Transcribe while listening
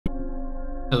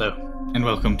Hello, and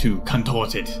welcome to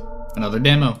Contorted, another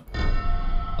demo.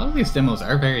 A lot of these demos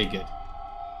are very good.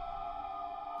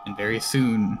 And very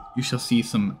soon, you shall see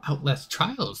some Outlast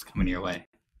trials coming your way.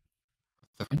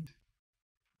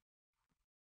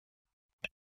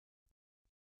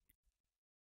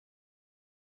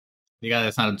 You got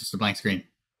that's not just a blank screen.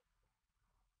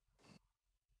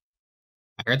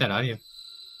 I heard that audio.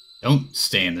 Don't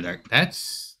stay in the dark.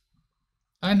 That's...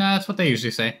 no, that's what they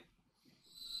usually say.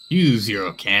 Use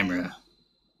your camera.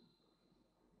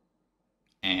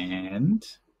 And...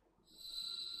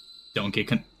 don't get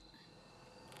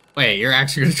Wait, you're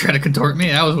actually gonna try to contort me?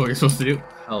 That was what you're supposed to do.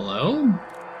 Hello?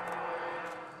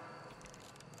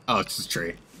 Oh, it's just a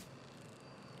tree.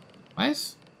 Why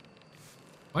does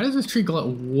this tree glow?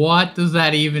 What does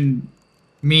that even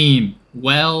mean?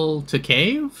 Well to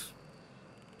cave?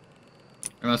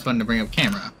 Or mouse button to bring up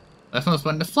camera. Left mouse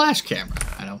button to flash camera.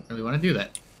 I don't really want to do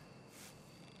that.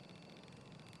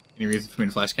 Any reason for me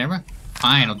to flash camera?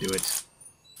 Fine, I'll do it.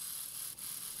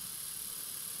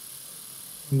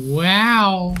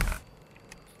 Wow.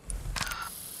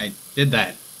 I did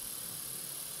that.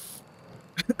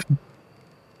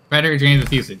 Battery drains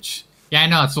with usage. Yeah, I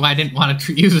know, that's why I didn't want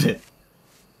to use it.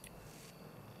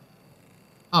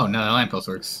 Oh, no, the lamppost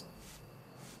works.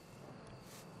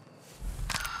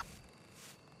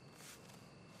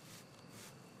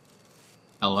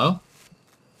 Hello?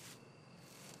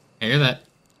 I hear that.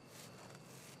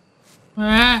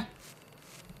 Ah!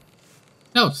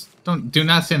 No, do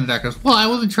not stay in the darkness. Well, I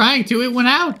wasn't trying to, it went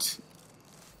out!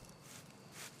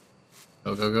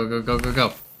 Go, go, go, go, go, go,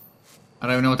 go. I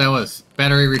don't even know what that was.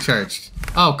 Battery recharged.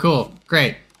 Oh, cool.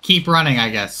 Great. Keep running, I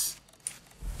guess.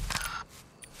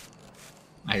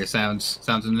 I hear sounds.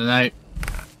 Sounds in the night.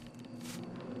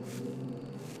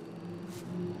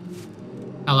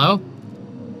 Hello?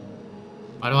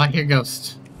 Why do I hear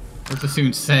ghosts? What's the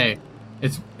soon say?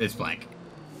 It's blank.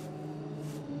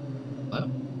 Hello?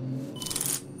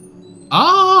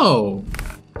 Oh!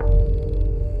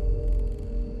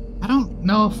 I don't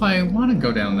know if I want to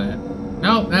go down there.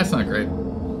 No, that's not great.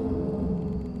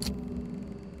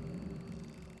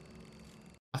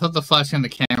 I thought the flash on the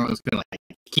camera was gonna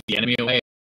like keep the enemy away.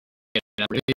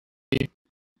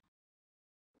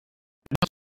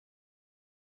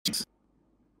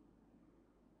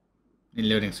 The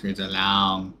loading screens are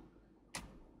long.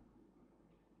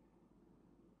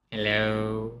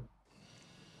 Hello.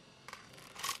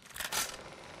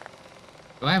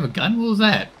 Do I have a gun? What was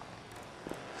that?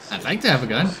 I'd like to have a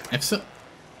gun. If so...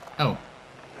 oh.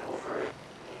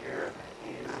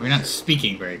 We're not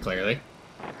speaking very clearly.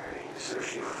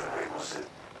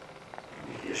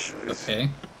 Okay.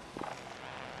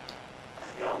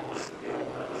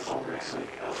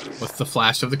 What's the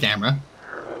flash of the camera?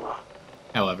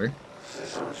 However,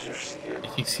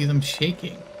 if you see them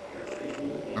shaking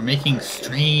or making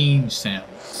strange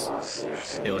sounds,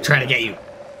 they will try to get you.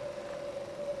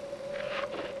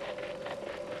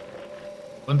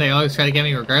 Wouldn't they always try to get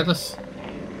me regardless?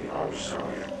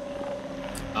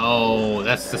 Oh,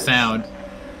 that's the sound.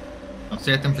 Don't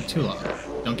stare at them for too long.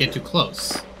 Don't get too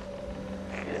close.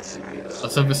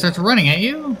 Also, if it starts running at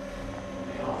you,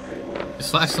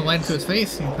 just flash some light into its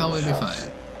face and you'll probably be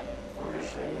fine.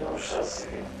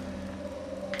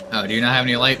 Oh, do you not have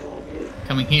any light?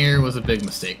 Coming here was a big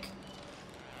mistake.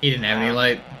 He didn't have any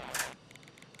light.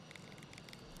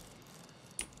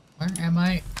 Where am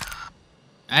I?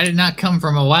 I did not come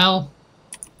from a well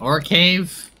or a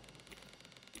cave.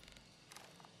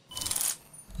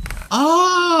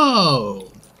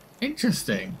 Oh!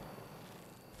 Interesting.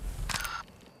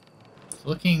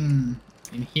 Looking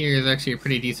in here is actually a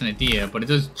pretty decent idea, but it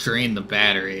does drain the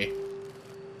battery.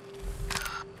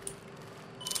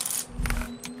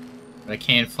 But I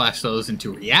can flash those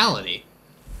into reality.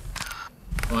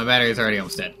 Well, my battery is already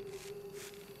almost dead.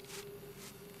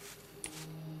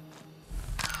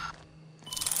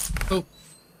 Oh.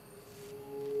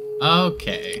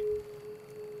 Okay.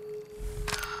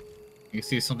 You can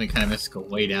see something kind of mystical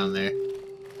way down there.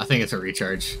 I think it's a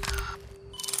recharge.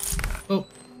 Oh.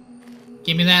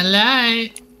 Give me that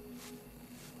light!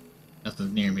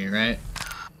 Nothing's near me, right?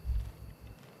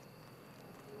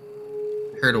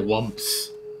 I heard a whumps.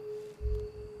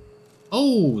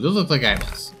 Oh, those look like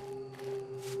eyeballs.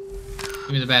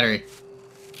 Give me the battery.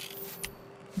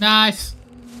 Nice!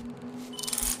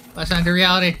 Flash onto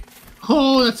reality.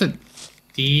 Oh, that's a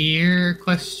deer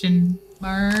question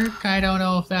mark. I don't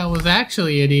know if that was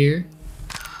actually a deer.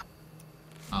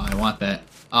 Oh, I want that.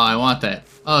 Oh, I want that.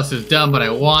 Oh, this is dumb, but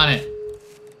I want it.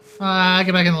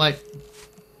 Get back in the light.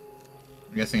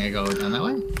 I'm guessing I go down that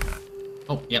way.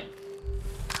 Oh, yep.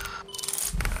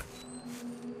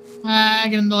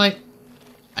 Get in the light.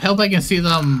 I hope I can see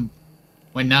them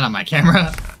when not on my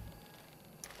camera.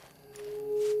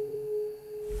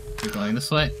 Keep going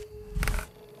this way.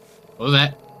 What was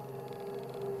that?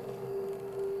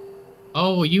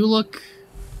 Oh, you look...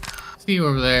 See you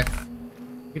over there.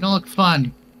 You don't look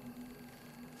fun.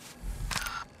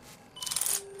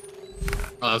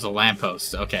 Oh, that was a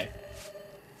lamppost. Okay.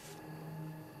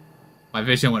 My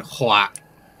vision went whack.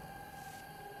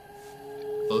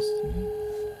 Close to me.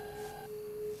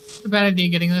 It's a bad idea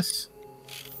getting this.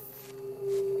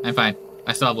 I'm fine.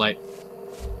 I still have light.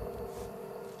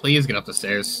 Please get up the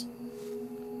stairs.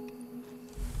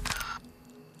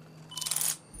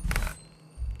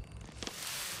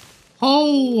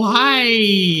 Oh,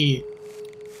 hi!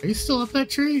 Are you still up that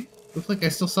tree? Looks like I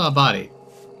still saw a body.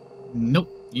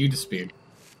 Nope, you disappeared.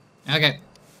 Okay.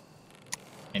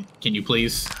 And can you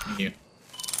please? Thank you.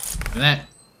 Do that.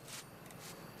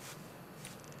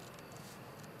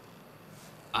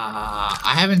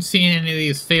 I haven't seen any of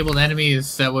these fabled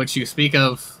enemies that which you speak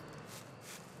of.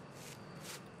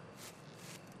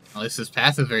 At least this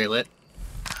path is very lit.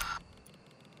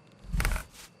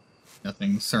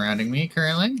 Nothing surrounding me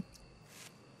currently.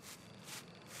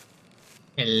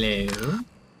 Hello.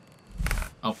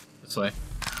 Oh, this way.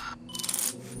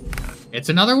 It's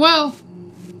another well!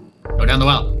 Go down the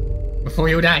well before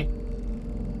you die.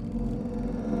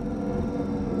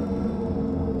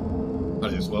 Are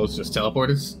these wells just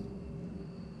teleporters?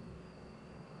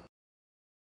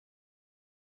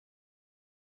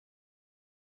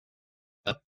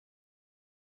 Up.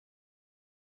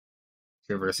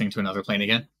 Traversing to another plane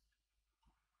again.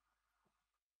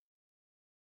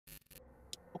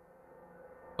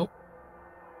 Oh.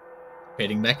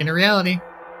 Fading back into reality.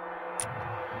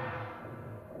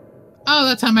 Oh,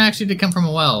 that time I actually did come from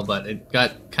a well, but it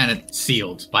got kind of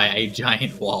sealed by a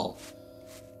giant wall.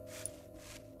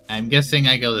 I'm guessing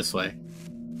I go this way.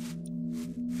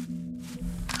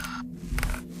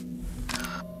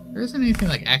 There isn't anything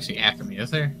like actually after me,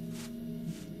 is there?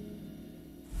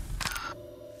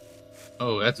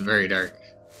 Oh, that's very dark.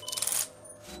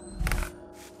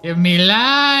 Give me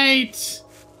light!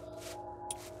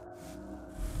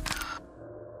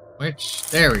 Which?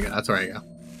 There we go, that's where I go.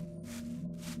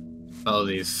 Follow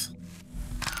these.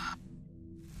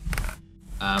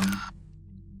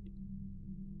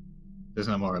 There's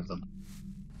no more of them.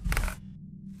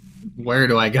 Where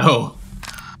do I go?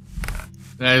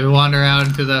 Did I wander out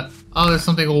into the... Oh, there's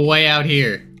something way out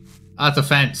here. Oh, it's a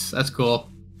fence. That's cool.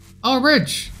 Oh, a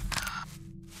bridge.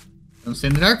 Don't stay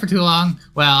in the dark for too long.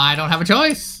 Well, I don't have a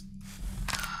choice.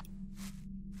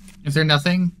 Is there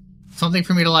nothing? Something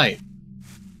for me to light.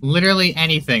 Literally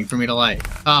anything for me to light.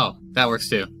 Oh, that works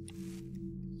too.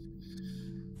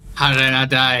 How did I not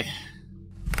die?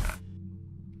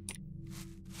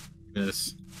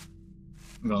 This.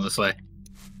 I'm going this way.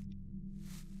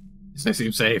 This may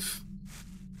seem safe.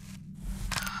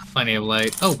 Plenty of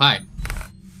light. Oh, hi.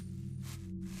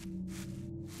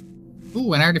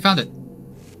 Ooh, and I already found it.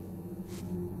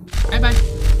 Bye-bye.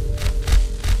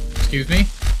 Excuse me?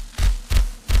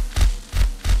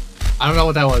 I don't know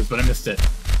what that was, but I missed it.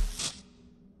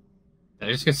 Did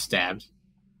I just get stabbed?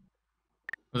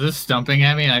 Was this stumping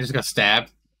at me and I just got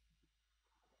stabbed?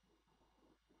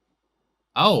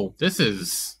 Oh, this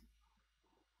is...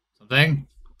 something?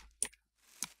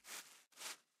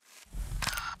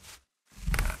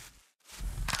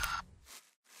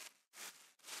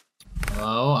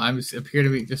 Hello? Appear to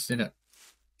be just in a...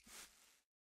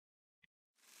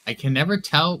 I can never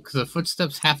tell, because the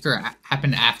footsteps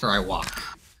happen after I walk.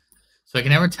 So I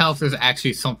can never tell if there's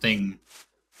actually something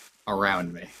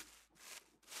around me.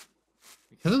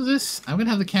 Because of this, I'm going to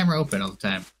have the camera open all the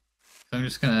time. So I'm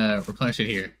just going to replenish it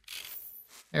here.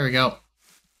 There we go.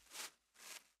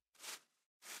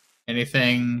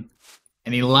 Anything,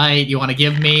 any light you want to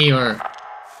give me, or...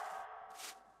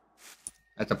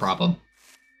 That's a problem.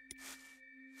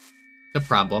 That's a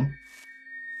problem.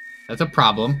 That's a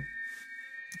problem.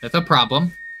 That's a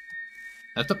problem.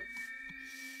 That's a...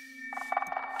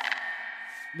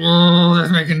 Oh,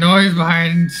 that's making noise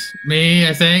behind me,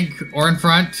 I think. Or in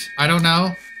front. I don't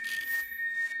know.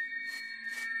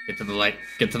 Get to the light.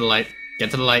 Get to the light.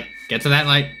 Get to the light. Get to that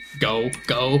light. Go,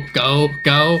 go, go,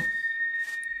 go.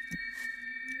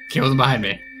 Kill them behind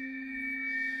me.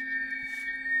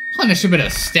 Plenish a bit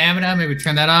of stamina. Maybe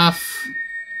turn that off.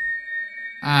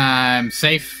 I'm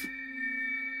safe.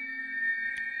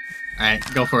 Alright,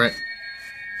 go for it.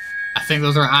 I think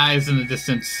those are eyes in the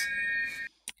distance.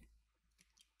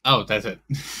 Oh, that's it.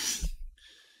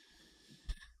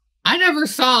 I never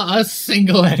saw a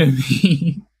single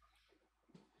enemy.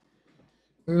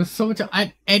 There was so much.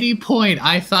 At any point,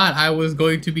 I thought I was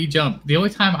going to be jumped. The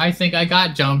only time I think I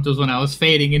got jumped was when I was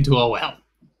fading into a well.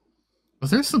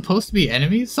 Was there supposed to be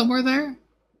enemies somewhere there?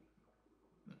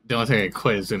 The only thing I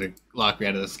quit is gonna lock me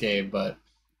out of this game, but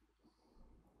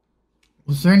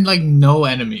was there like no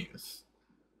enemies?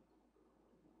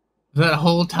 That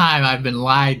whole time I've been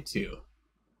lied to.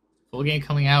 Full game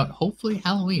coming out, hopefully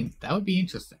Halloween. That would be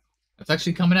interesting. That's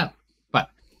actually coming up. But,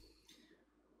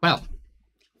 well,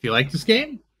 if you like this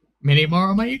game, many more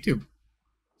on my YouTube.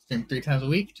 Stream 3 times a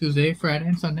week, Tuesday, Friday,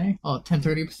 and Sunday, all at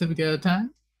 10:30 Pacific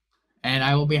time. And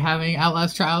I will be having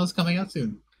Outlast Trials coming out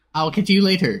soon. I will catch you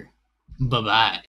later. Bye-bye.